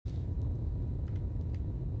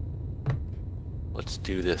Let's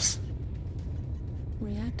do this.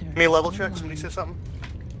 Reactor. Give me a level online. check. Somebody say something.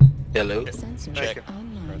 Hello. Sensors Check.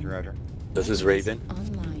 online. Roger, roger. This is Raven.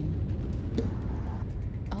 Online.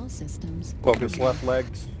 All systems. Focus online. left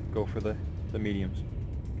legs. Go for the mediums.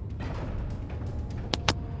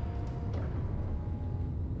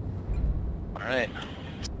 Alright.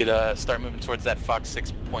 Let's start moving towards that Fox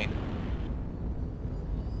 6 point.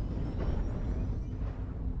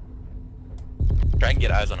 Try and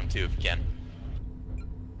get eyes on him too if you can.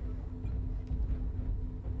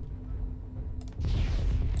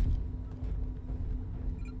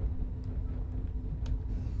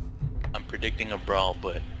 I'm predicting a brawl,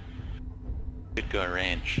 but could go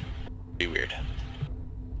range. Be weird.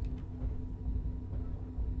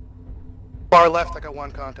 Far left, I got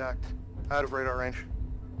one contact. Out of radar range.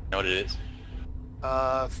 Know what it is?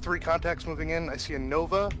 3 contacts moving in. I see a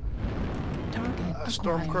Nova, Target a acquired.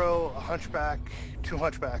 Stormcrow, a Hunchback, 2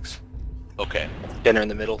 Hunchbacks. Okay. Dinner in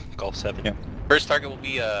the middle, Golf 7. Yeah. First target will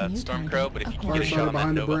be New Stormcrow, but if you can target get a shot on that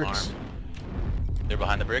behind the Nova bricks. arm. They're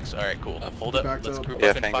behind the bricks? Alright, cool. Hold up. Backed Let's up. group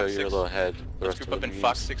Yeah, up in Fango, Fox you're a 6. little ahead. The Let's rest group of up the in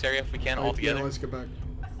Fox mediums. 6 area if we can, all Yeah, together. let's get back.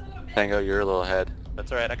 Fango, you're a little ahead.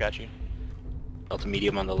 That's alright, I got you. Delta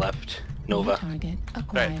medium on the left. New Nova. target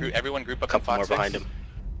Alright, acquired. everyone group up in Couple Fox more 6. behind him.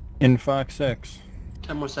 In Fox 6.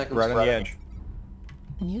 10 more seconds. Right on the edge.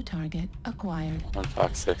 New target acquired. On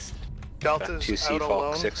Fox 6. Delta's 2C out Fox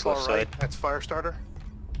alone, 6 far left right. side. That's Firestarter.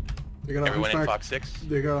 They got a Everyone in hunchback. Fox 6?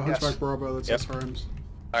 They got a Yes. hunchback Bravo. That's Yep. SRMs.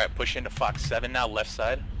 Alright, push into Fox 7 now, left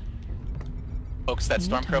side. Focus that New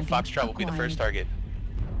Stormcrow target Foxtrot will be the first target.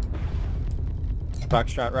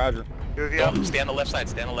 Foxtrot, roger. UAV Go, up. stay on the left side,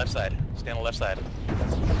 stay on the left side. Stay on the left side.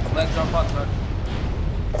 Legs on Fox, bro.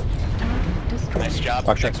 Target destroyed. Nice job.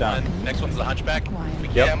 Fox Next down. one. Next one's the Hunchback. Acquired. If we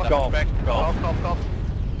Yep, can, the golf. Hunchback. Golf, golf, golf.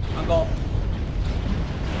 On Golf.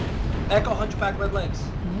 Echo, Hunchback, red legs.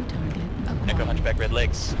 New target acquired. Echo Hunchback Red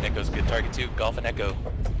Legs. Echo's a good target too. Golf and Echo.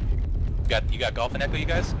 You got Golf and Echo, you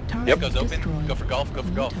guys? Target Echo's open. destroyed. Go for Golf. Go for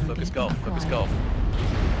New Golf. target Focus Golf. Focus acquired. Golf.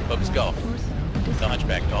 Focus Right Golf. torso The destroyed.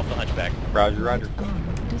 Hunchback. Golf the Hunchback. Roger, roger. Right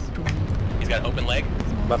arm destroyed. He's got an open leg.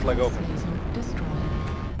 Small Left leg pulse open. laser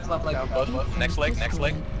destroyed. Left leg. Both. Next leg. Next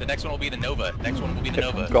leg. The next one will be the Nova. Next one will be the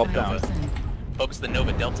Nova. Golf down. Nova. Focus the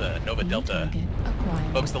Nova Delta. Nova New Delta. target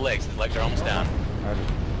acquired. Focus the legs. His legs are almost down. Roger.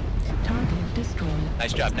 Target destroyed.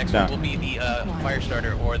 Nice job. Next Down. one will be the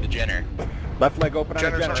Firestarter or the Jenner. Left leg open on the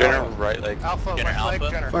Jenner's Jenner. Jenner, right leg. Alpha, Jenner, left leg,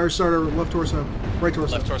 Alpha. Jenner. Firestarter, left torso. Right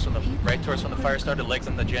torso. Left torso on the right torso on the Firestarter. Legs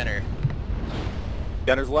on the Jenner.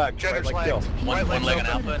 Jenner's leg. Jenner's right leg leg. kill. One Right leg's leg on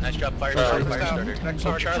open. Alpha. Nice job, Charlie's Firestarter. down. Firestarter. Next Oh,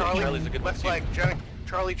 target, Charlie. Charlie's a good one left too. leg,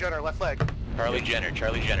 Charlie Jenner, left leg. Charlie Jenner.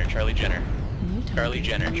 Charlie Jenner. Charlie Jenner. New target Charlie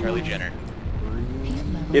Jenner. Charlie Jenner. Heat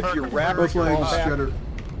level If you wrap Both your legs, ball back, Jenner.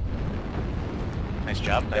 Nice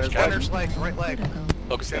job. Nice Jenner's job. Jenner's leg, right leg. critical.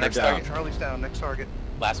 Focus the Jenner next down. target. Charlie's down. Next target.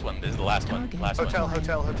 Last one. This is the last one. Target. Last one.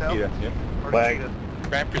 Hotel. yeah, yeah. Already cheated.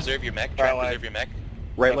 Try and preserve your mech. Try and preserve your mech.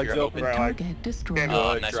 Right leg's open. Target destroyed.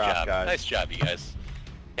 Oh, Good nice job, job. guys. Nice job, you guys.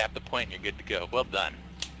 Tap the point and you're good to go. Well done.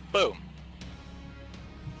 Boom.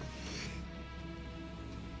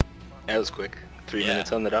 That was quick. 3 Yeah.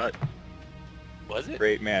 minutes on the dot. Was it?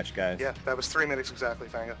 Great match, guys. Yeah, that was 3 minutes exactly,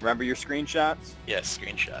 Fango. Remember your screenshots? Yes,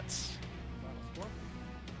 screenshots.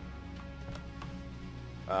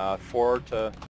 4 to